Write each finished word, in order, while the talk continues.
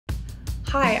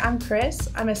Hi, I'm Chris.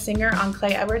 I'm a singer on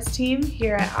Clay Edwards' team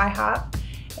here at IHOP,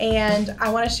 and I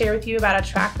want to share with you about a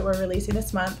track that we're releasing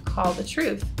this month called The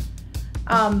Truth.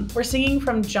 We're singing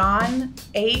from John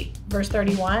 8, verse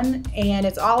 31, and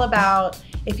it's all about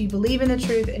if you believe in the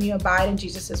truth and you abide in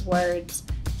Jesus' words,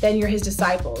 then you're his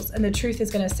disciples, and the truth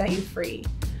is going to set you free.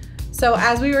 So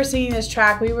as we were singing this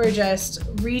track, we were just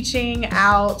reaching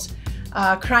out,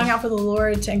 crying out for the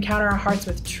Lord to encounter our hearts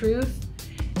with truth.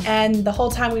 And the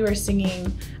whole time we were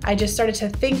singing, I just started to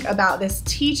think about this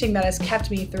teaching that has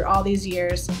kept me through all these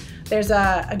years. There's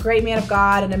a great man of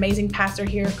God, an amazing pastor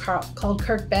here called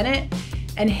Kirk Bennett,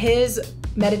 and his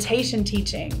meditation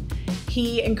teaching.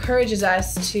 He encourages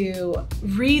us to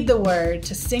read the word,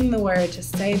 to sing the word, to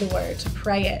say the word, to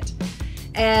pray it.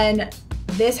 And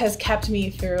this has kept me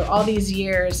through all these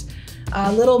years,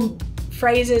 little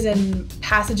phrases and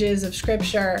passages of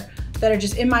scripture that are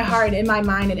just in my heart, in my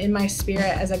mind, and in my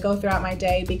spirit as I go throughout my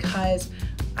day, because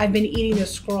I've been eating the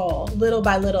scroll little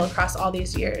by little across all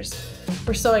these years.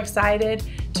 We're so excited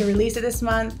to release it this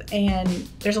month, and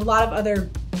there's a lot of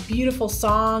other beautiful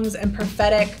songs and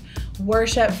prophetic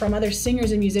worship from other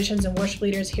singers and musicians and worship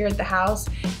leaders here at the house.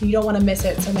 You don't want to miss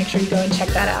it, so make sure you go and check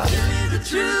that out. Give me the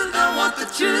truth, I want the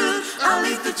truth, I'll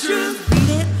eat the truth.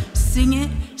 Read it, sing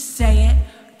it, say it,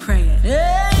 pray it. Give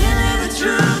me the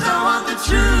truth, I want the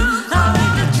truth.